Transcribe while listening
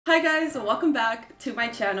Hi guys, welcome back to my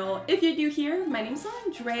channel. If you're new here, my name's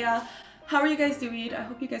Andrea. How are you guys doing? I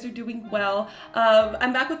hope you guys are doing well.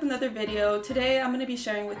 I'm back with another video. Today I'm going to be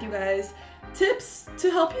sharing with you guys tips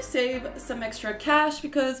to help you save some extra cash,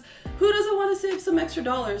 because who doesn't want to save some extra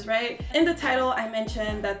dollars, right? In the title I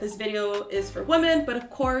mentioned that this video is for women, but of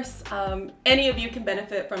course any of you can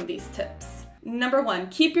benefit from these tips. Number one,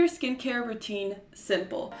 keep your skincare routine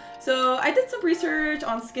simple. So I did some research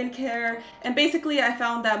on skincare, and basically I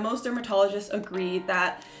found that most dermatologists agree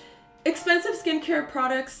that expensive skincare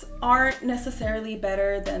products aren't necessarily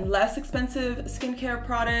better than less expensive skincare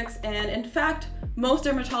products, and in fact most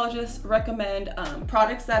dermatologists recommend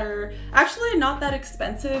products that are actually not that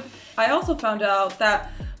expensive. I also found out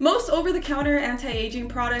that most over-the-counter anti-aging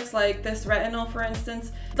products, like this retinol for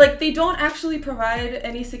instance, they don't actually provide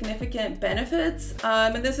any significant benefits,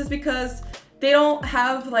 and this is because they don't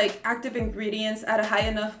have active ingredients at a high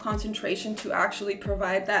enough concentration to actually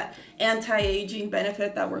provide that anti-aging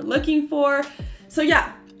benefit that we're looking for. So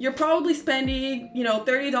yeah, you're probably spending,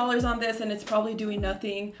 $30 on this and it's probably doing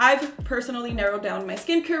nothing. I've personally narrowed down my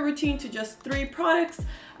skincare routine to just 3 products.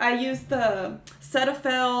 I use the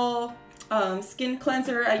Cetaphil skin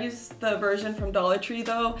cleanser. I use the version from Dollar Tree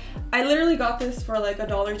though. I literally got this for like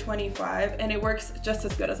 $1.25 and it works just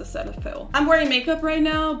as good as a Cetaphil. I'm wearing makeup right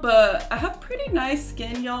now, but I have pretty nice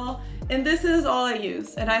skin, y'all. And this is all I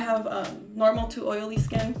use. And I have normal to oily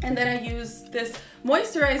skin. And then I use this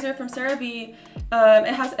moisturizer from CeraVe.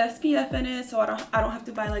 It has SPF in it, so I don't have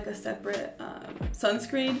to buy like a separate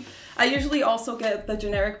sunscreen. I usually also get the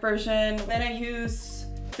generic version. Then I use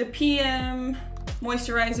the PM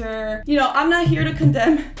moisturizer. I'm not here to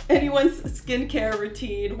condemn anyone's skincare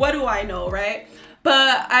routine. What do I know, right?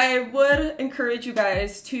 But I would encourage you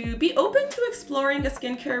guys to be open to exploring a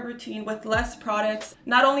skincare routine with less products.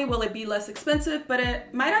 Not only will it be less expensive, but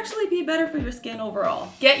it might actually be better for your skin overall.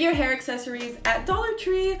 Get your hair accessories at Dollar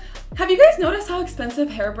Tree. Have you guys noticed how expensive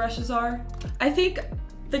hairbrushes are? I think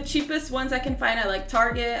the cheapest ones I can find at like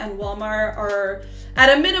Target and Walmart are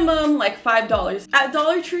at a minimum like $5. At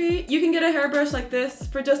Dollar Tree, you can get a hairbrush like this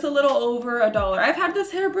for just a little over $1. I've had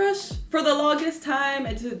this hairbrush for the longest time.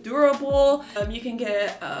 It's durable. You can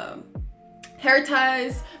get hair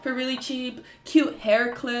ties for really cheap, cute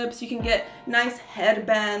hair clips. You can get nice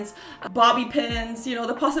headbands, bobby pins.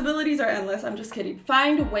 The possibilities are endless. I'm just kidding.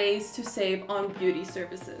 Find ways to save on beauty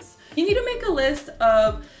services. You need to make a list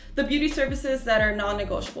of the beauty services that are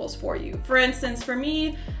non-negotiables for you. For instance, for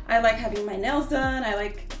me, I like having my nails done, I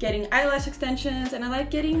like getting eyelash extensions, and I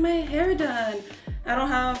like getting my hair done. I don't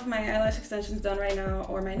have my eyelash extensions done right now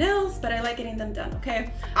or my nails, but I like getting them done,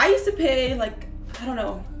 okay? I used to pay I don't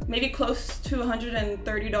know, maybe close to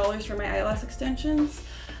 $130 for my eyelash extensions.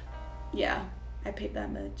 Yeah, I paid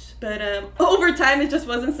that much. But over time, it just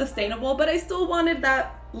wasn't sustainable, but I still wanted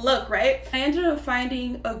that look, right? I ended up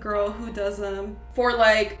finding a girl who does them for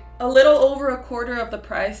like a little over $1/4 of the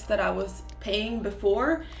price that I was paying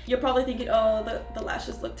before. You're probably thinking, oh, the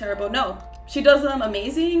lashes look terrible. No, she does them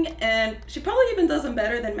amazing, and she probably even does them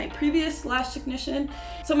better than my previous lash technician.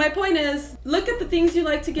 So my point is, look at the things you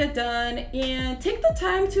like to get done and take the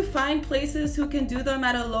time to find places who can do them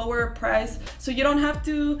at a lower price, so you don't have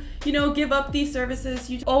to, give up these services.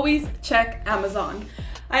 You always check Amazon.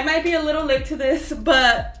 I might be a little late to this,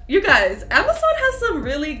 but you guys, Amazon has some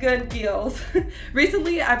really good deals.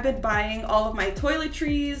 Recently, I've been buying all of my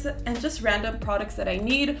toiletries and just random products that I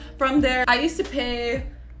need from there. I used to pay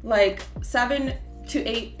like $7 to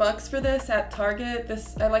 $8 for this at Target.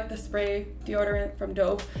 I like the spray deodorant from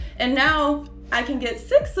Dove. And now I can get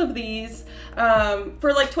 6 of these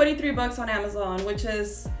for like $23 on Amazon, which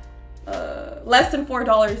is less than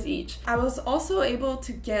 $4 each. I was also able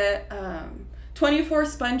to get 24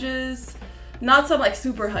 sponges, not some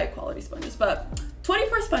super high quality sponges, but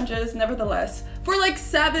 24 sponges nevertheless for like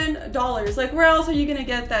 $7. Where else are you gonna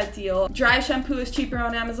get that deal? Dry shampoo is cheaper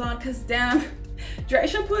on Amazon, because damn, dry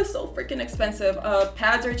shampoo is so freaking expensive.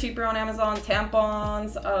 Pads are cheaper on Amazon,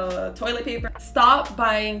 tampons, toilet paper. Stop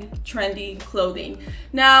buying trendy clothing.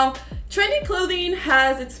 Now, trendy clothing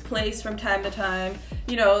has its place from time to time.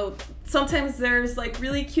 Sometimes there's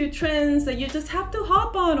really cute trends that you just have to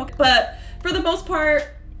hop on. But for the most part,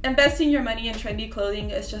 investing your money in trendy clothing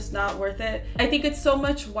is just not worth it. I think it's so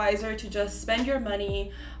much wiser to just spend your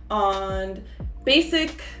money on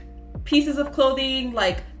basic pieces of clothing,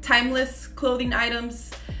 like timeless clothing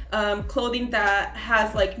items, clothing that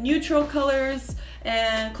has neutral colors,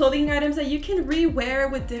 and clothing items that you can re-wear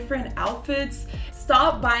with different outfits.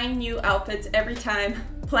 Stop buying new outfits every time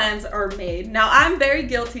plans are made. Now, I'm very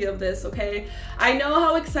guilty of this, okay? I know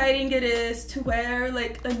how exciting it is to wear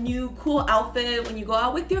a new cool outfit when you go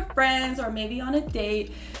out with your friends or maybe on a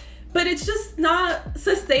date. but it's just not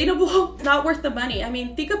sustainable, not worth the money. I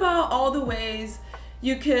mean, think about all the ways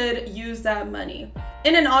you could use that money.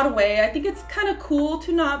 In an odd way, I think it's kind of cool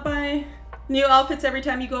to not buy new outfits every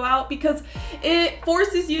time you go out because it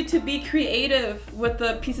forces you to be creative with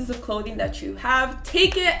the pieces of clothing that you have.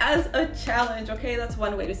 Take it as a challenge, okay? That's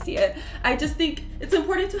one way to see it. I just think it's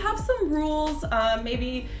important to have some rules.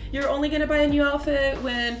 Maybe you're only gonna buy a new outfit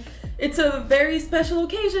when it's a very special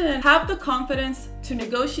occasion. Have the confidence to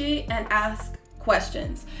negotiate and ask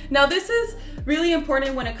questions. Now, this is really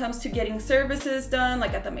important when it comes to getting services done,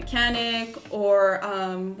 like at the mechanic, or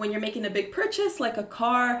when you're making a big purchase, like a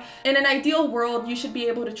car. In an ideal world, you should be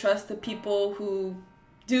able to trust the people who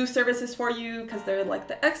do services for you because they're like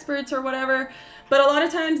the experts or whatever. But a lot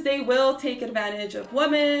of times they will take advantage of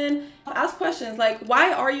women. Ask questions like,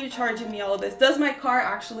 why are you charging me all of this? Does my car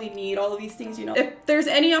actually need all of these things? You know, if there's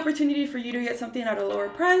any opportunity for you to get something at a lower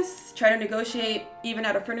price, try to negotiate even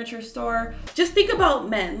at a furniture store. Just think about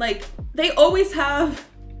men. Like, they always have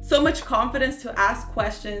so much confidence to ask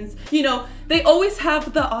questions. You know, they always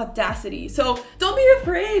have the audacity. So don't be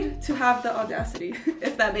afraid to have the audacity,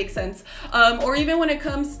 if that makes sense. Or even when it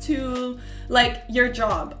comes to like your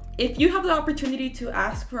job, if you have the opportunity to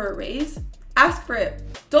ask for a raise, ask for it.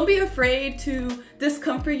 Don't be afraid to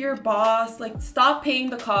discomfort your boss. Like, stop paying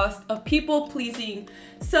the cost of people pleasing.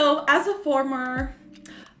 So as a former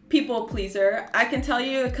people pleaser, I can tell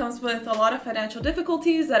you it comes with a lot of financial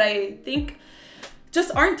difficulties that I think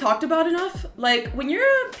just aren't talked about enough. Like, when you're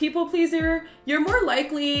a people pleaser, you're more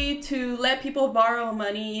likely to let people borrow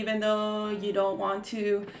money even though you don't want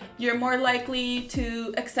to. You're more likely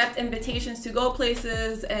to accept invitations to go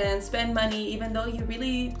places and spend money even though you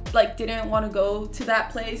really like didn't want to go to that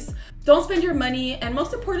place. Don't spend your money, and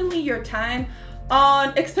most importantly your time,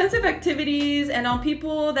 on expensive activities and on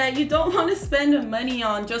people that you don't want to spend money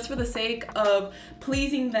on just for the sake of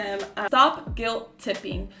pleasing them. Stop guilt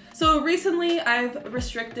tipping. So recently I've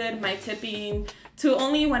restricted my tipping to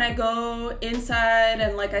only when I go inside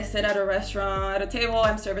and like I sit at a restaurant at a table,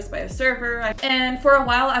 I'm serviced by a server. And for a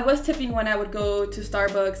while I was tipping when I would go to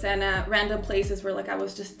Starbucks and at random places where like I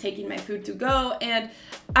was just taking my food to go, and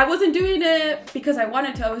I wasn't doing it because I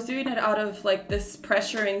wanted to. I was doing it out of like this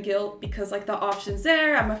pressure and guilt because like the option's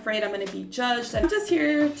there. I'm afraid I'm gonna be judged. I'm just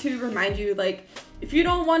here to remind you, like, if you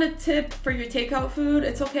don't want to tip for your takeout food,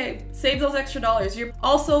 it's okay. Save those extra dollars.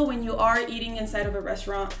 Also, when you are eating inside of a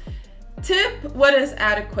restaurant, tip what is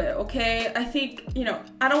adequate, okay? I think, you know,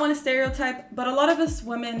 I don't want to stereotype, but a lot of us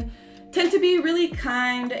women tend to be really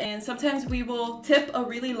kind, and sometimes we will tip a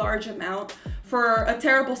really large amount for a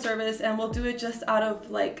terrible service, and we'll do it just out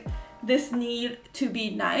of like this need to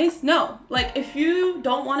be nice. No, like, if you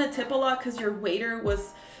don't want to tip a lot because your waiter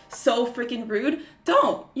was so freaking rude,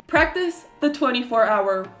 don't. Practice the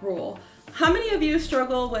 24-hour rule. How many of you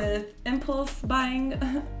struggle with impulse buying?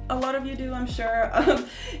 A lot of you do, I'm sure.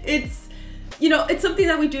 It's, you know, it's something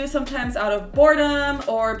that we do sometimes out of boredom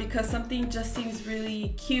or because something just seems really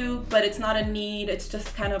cute, but it's not a need, it's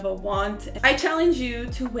just kind of a want. I challenge you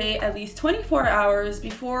to wait at least 24 hours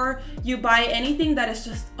before you buy anything that is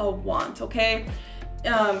just a want, okay?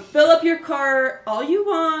 Fill up your cart all you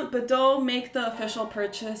want, but don't make the official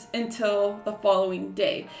purchase until the following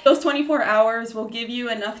day. Those 24 hours will give you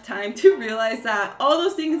enough time to realize that all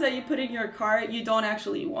those things that you put in your cart you don't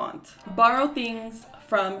actually want. Borrow things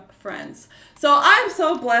from friends. So I'm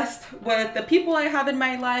so blessed with the people I have in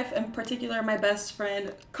my life, in particular my best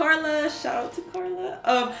friend Carla. Shout out to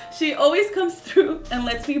Carla. She always comes through and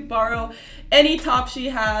lets me borrow any top she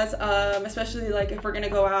has, especially like if we're gonna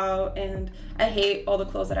go out and I hate all the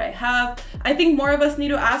clothes that I have. I think more of us need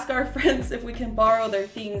to ask our friends if we can borrow their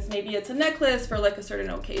things. Maybe it's a necklace for like a certain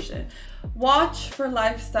occasion. Watch for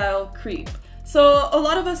lifestyle creep. So a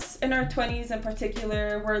lot of us in our 20s in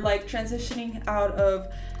particular, we're like transitioning out of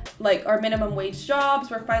like our minimum wage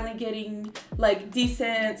jobs. We're finally getting like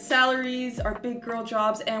decent salaries, our big girl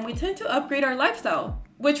jobs, and we tend to upgrade our lifestyle,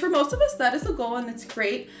 which for most of us, that is a goal and it's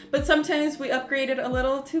great. But sometimes we upgrade it a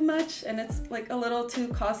little too much and it's like a little too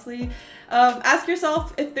costly. Ask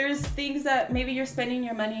yourself if there's things that maybe you're spending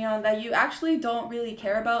your money on that you actually don't really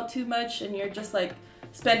care about too much and you're just like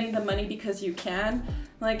spending the money because you can.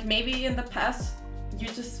 Like, maybe in the past you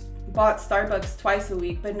just bought Starbucks twice a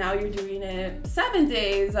week, but now you're doing it 7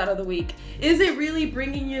 days out of the week. Is it really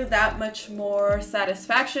bringing you that much more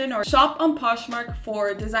satisfaction? Or shop on Poshmark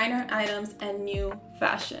for designer items and new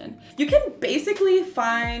fashion. You can basically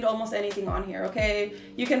find almost anything on here, okay?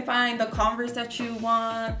 You can find the Converse that you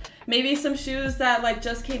want, maybe some shoes that like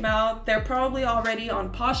just came out. They're probably already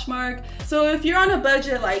on Poshmark. So if you're on a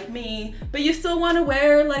budget like me, but you still want to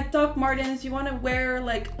wear like Doc Martens, you want to wear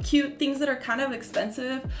like cute things that are kind of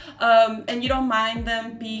expensive, and you don't mind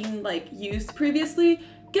them being like used previously,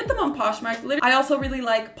 get them on Poshmark. Literally, I also really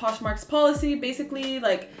like Poshmark's policy. Basically,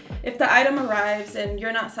 like if the item arrives and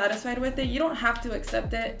you're not satisfied with it, you don't have to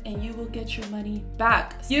accept it and you will get your money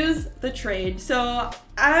back. Use the trade. So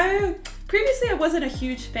previously I wasn't a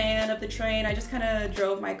huge fan of the train. I just kind of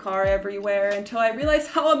drove my car everywhere until I realized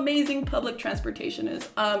how amazing public transportation is.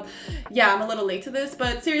 Yeah, I'm a little late to this,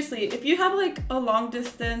 but seriously, if you have like a long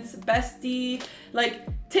distance bestie, like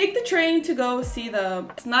take the train to go see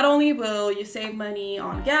them. Not only will you save money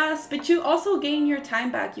on gas, but you also gain your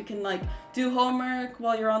time back. You can like do homework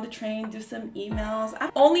while you're on the train, do some emails.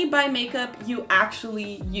 Only buy makeup you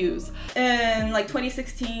actually use. In like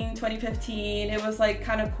 2016, 2015, it was like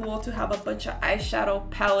kind of cool to have a bunch of eyeshadow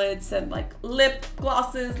palettes and like lip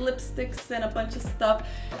glosses, lipsticks, and a bunch of stuff.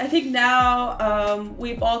 I think now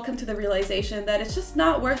we've all come to the realization that it's just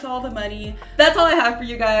not worth all the money. That's all I have for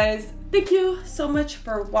you guys. Thank you so much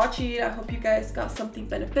for watching. I hope you guys got something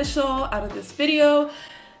beneficial out of this video.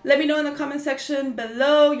 Let me know in the comment section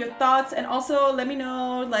below your thoughts, and also let me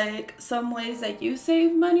know like some ways that you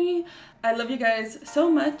save money. I love you guys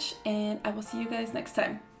so much, and I will see you guys next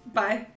time. Bye.